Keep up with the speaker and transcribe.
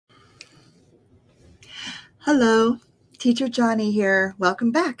Hello, Teacher Johnny here.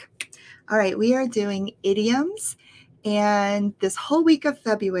 Welcome back. All right, we are doing idioms, and this whole week of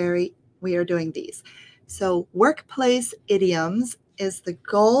February, we are doing these. So, workplace idioms is the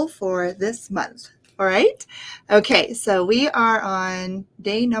goal for this month. All right. Okay, so we are on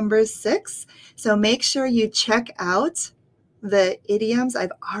day number 6. So, make sure you check out the idioms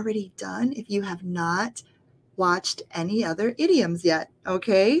I've already done if you have not watched any other idioms yet.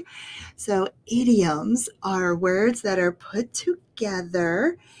 Okay. So, idioms are words that are put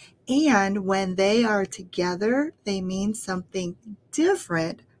together, and when they are together, they mean something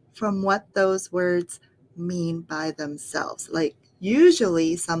different from what those words mean by themselves. Like,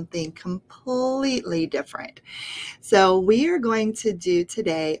 usually something completely different. So, we are going to do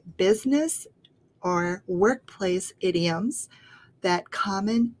today business or workplace idioms that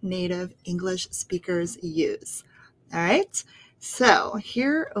common native English speakers use. All right, so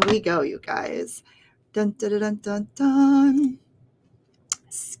here we go, you guys. Dun, dun, dun, dun, dun.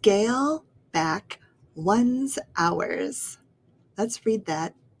 Scale back one's hours. Let's read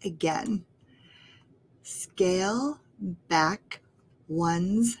that again. Scale back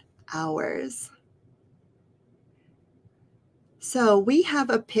one's hours. So we have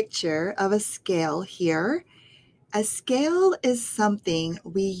a picture of a scale here. A scale is something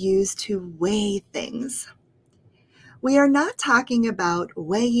we use to weigh things. We are not talking about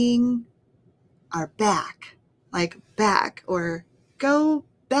weighing our back, like back, or go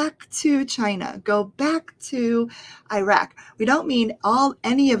back to China, go back to Iraq. We don't mean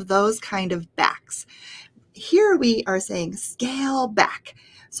any of those kind of backs. Here we are saying scale back.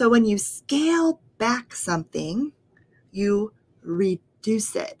 So when you scale back something, you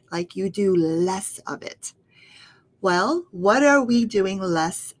reduce it, like you do less of it. Well, what are we doing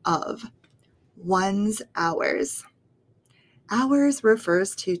less of? One's hours. Hours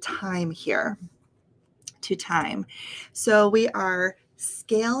refers to time here, to time. So we are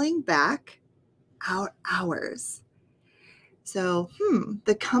scaling back our hours. So,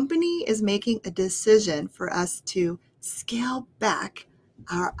 the company is making a decision for us to scale back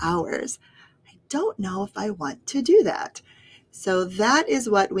our hours. I don't know if I want to do that. So that is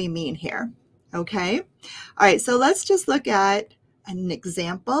what we mean here. Okay. All right. So let's just look at an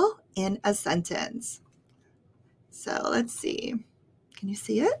example in a sentence. So let's see. Can you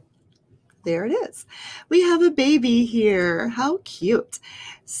see it? There it is. We have a baby here. How cute.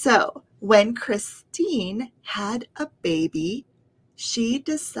 So when Christine had a baby, she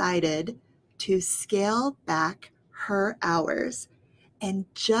decided to scale back her hours and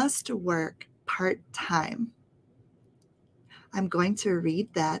just work part-time. I'm going to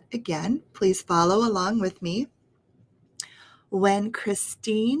read that again. Please follow along with me. When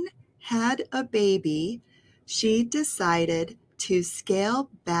Christine had a baby, she decided to scale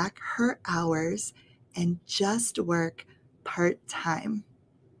back her hours and just work part-time.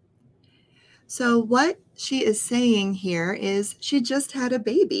 So what she is saying here is she just had a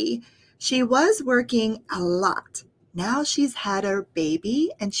baby. She was working a lot. Now she's had her baby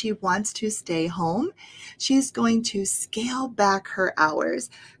and she wants to stay home. She's going to scale back her hours.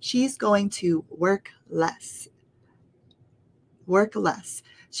 She's going to work less. Work less.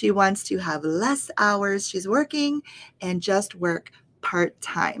 She wants to have less hours she's working and just work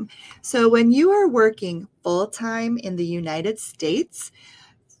part-time. So when you are working full-time in the United States,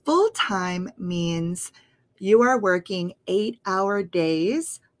 full-time means you are working 8-hour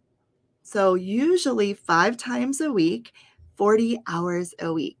days. So usually 5 times a week, 40 hours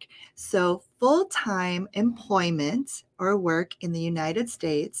a week. So full-time employment or work in the United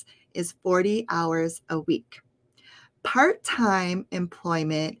States is 40 hours a week. Part-time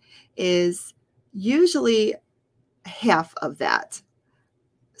employment is usually half of that.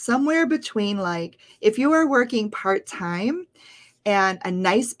 Somewhere between, like, if you are working part-time and a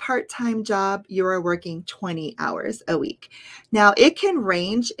nice part-time job, you are working 20 hours a week. Now, it can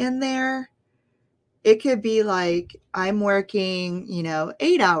range in there. It could be like, I'm working,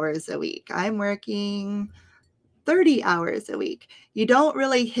 8 hours a week. I'm working 30 hours a week. You don't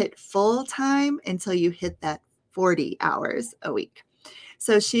really hit full-time until you hit that 40 hours a week.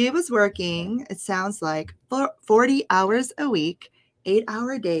 So she was working, it sounds like, 40 hours a week,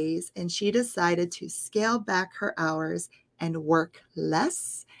 8-hour days, and she decided to scale back her hours and work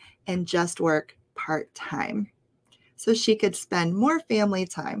less and just work part-time so she could spend more family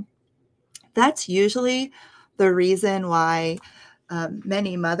time. That's usually the reason why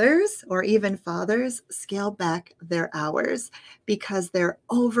many mothers or even fathers scale back their hours, because they're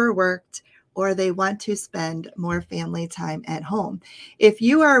overworked or they want to spend more family time at home. If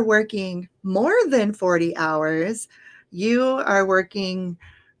you are working more than 40 hours, you are working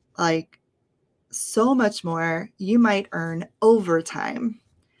like so much more, you might earn overtime.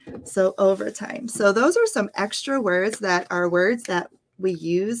 So overtime. So those are some extra words that are words that we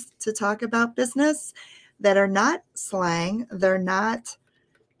use to talk about business that are not slang. They're not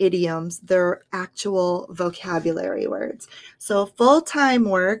idioms. They're actual vocabulary words. So full-time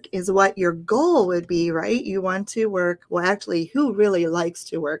work is what your goal would be, right? You want to work, well, actually, who really likes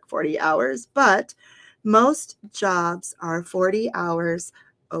to work 40 hours? But most jobs are 40 hours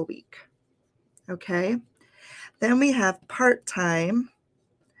a week. Okay. Then we have part-time,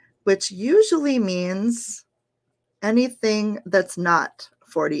 which usually means anything that's not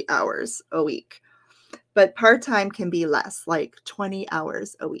 40 hours a week. But part-time can be less, like 20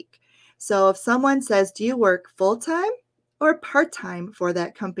 hours a week. So if someone says, do you work full-time or part-time for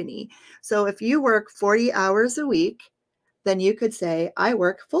that company? So if you work 40 hours a week, then you could say, I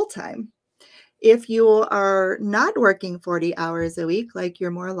work full-time. If you are not working 40 hours a week, like you're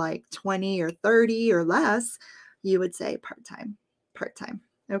more like 20 or 30 or less, you would say part-time, part-time.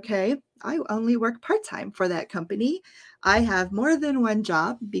 Okay, I only work part-time for that company. I have more than one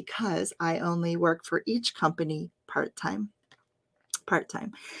job because I only work for each company part-time,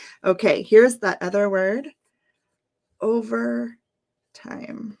 part-time. Okay, here's that other word, overtime,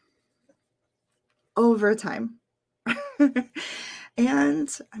 overtime. And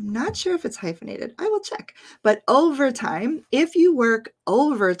I'm not sure if it's hyphenated. I will check. But overtime, if you work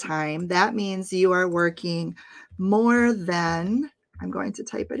overtime, that means you are working more than, I'm going to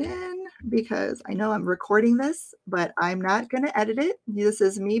type it in because I know I'm recording this, but I'm not going to edit it. This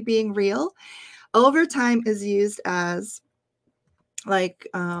is me being real. Overtime is used as like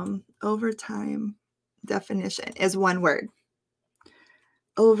overtime definition is one word.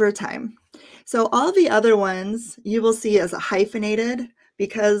 Overtime. So all the other ones you will see as a hyphenated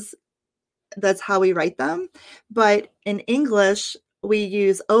because that's how we write them. But in English, we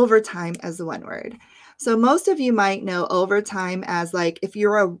use overtime as the one word. So most of you might know overtime as like if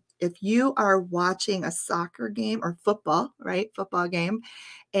you are watching a soccer game or football, right? Football game,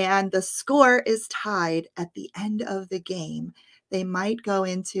 and the score is tied at the end of the game, they might go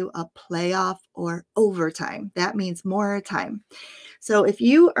into a playoff or overtime. That means more time. So if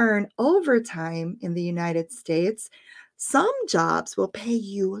you earn overtime in the United States, some jobs will pay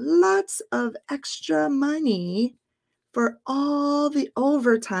you lots of extra money for all the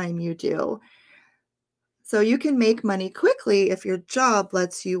overtime you do. So you can make money quickly if your job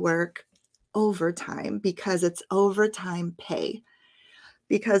lets you work overtime because it's overtime pay.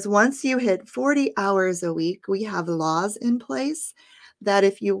 Because once you hit 40 hours a week, we have laws in place that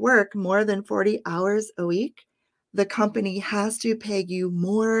if you work more than 40 hours a week, the company has to pay you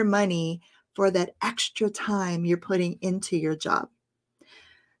more money for that extra time you're putting into your job.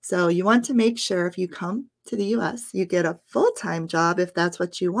 So you want to make sure if you come to the US, you get a full-time job if that's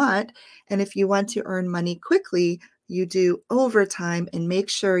what you want. And if you want to earn money quickly, you do overtime and make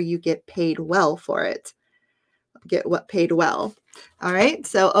sure you get paid well for it. Get what paid well. All right,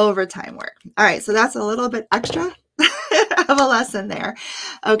 so overtime work. All right, so that's a little bit extra of a lesson there.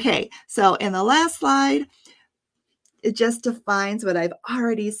 Okay, so in the last slide, it just defines what I've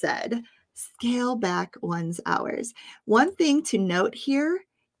already said. Scale back one's hours. One thing to note here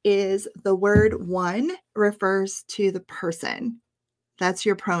is the word one refers to the person. That's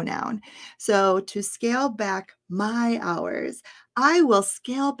your pronoun. So to scale back my hours, I will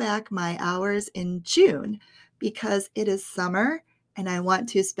scale back my hours in June because it is summer and I want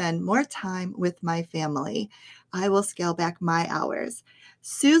to spend more time with my family. I will scale back my hours.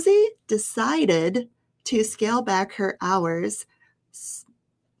 Susie decided to scale back her hours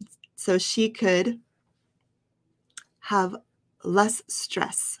so she could have less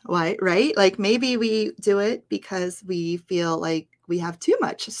stress, right? Like maybe we do it because we feel like we have too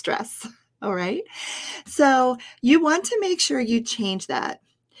much stress, all right? So you want to make sure you change that.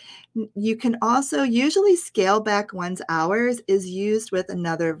 You can also usually scale back one's hours is used with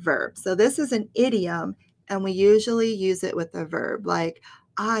another verb. So this is an idiom and we usually use it with a verb like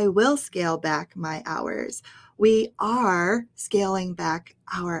I will scale back my hours. We are scaling back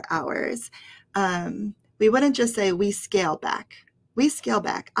our hours. We wouldn't just say we scale back. We scale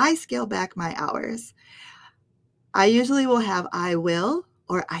back. I scale back my hours. I usually will have I will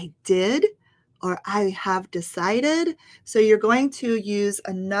or I did or I have decided. So you're going to use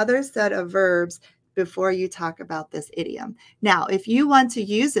another set of verbs before you talk about this idiom. Now, if you want to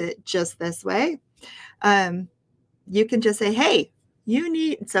use it just this way, you can just say, hey, you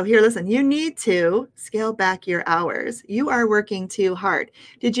need to scale back your hours. You are working too hard.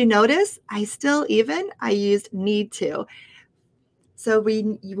 Did you notice I used need to. So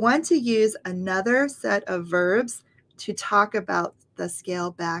you want to use another set of verbs to talk about the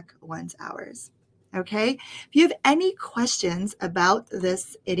scale back one's hours. Okay? If you have any questions about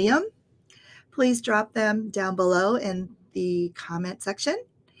this idiom, please drop them down below in the comment section.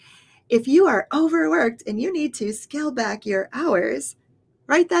 If you are overworked and you need to scale back your hours,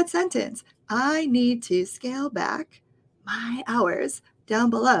 write that sentence. I need to scale back my hours down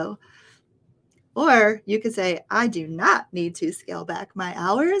below. Or you could say, I do not need to scale back my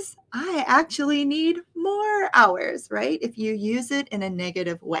hours. I actually need more hours, right? If you use it in a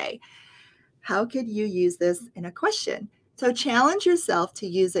negative way. How could you use this in a question? So challenge yourself to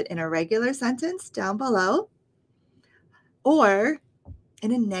use it in a regular sentence down below, or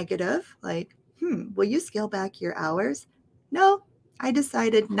in a negative, like, will you scale back your hours? No, I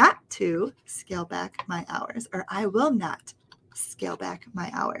decided not to scale back my hours, or I will not scale back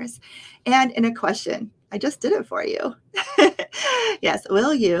my hours. And in a question, I just did it for you. Yes,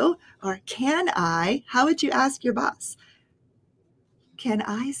 will you, or can I? How would you ask your boss? Can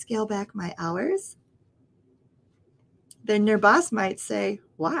I scale back my hours? Then your boss might say,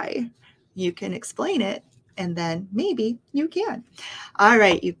 why? You can explain it, and then maybe you can. All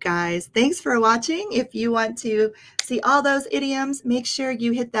right, you guys, thanks for watching. If you want to see all those idioms, make sure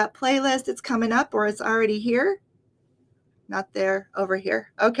you hit that playlist. It's coming up, or it's already here. Not there, over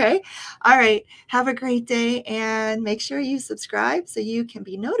here. Okay. All right. Have a great day, and make sure you subscribe so you can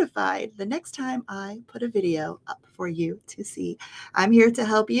be notified the next time I put a video up for you to see. I'm here to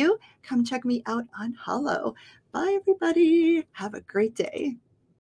help you. Come check me out on Hollow. Bye, everybody. Have a great day.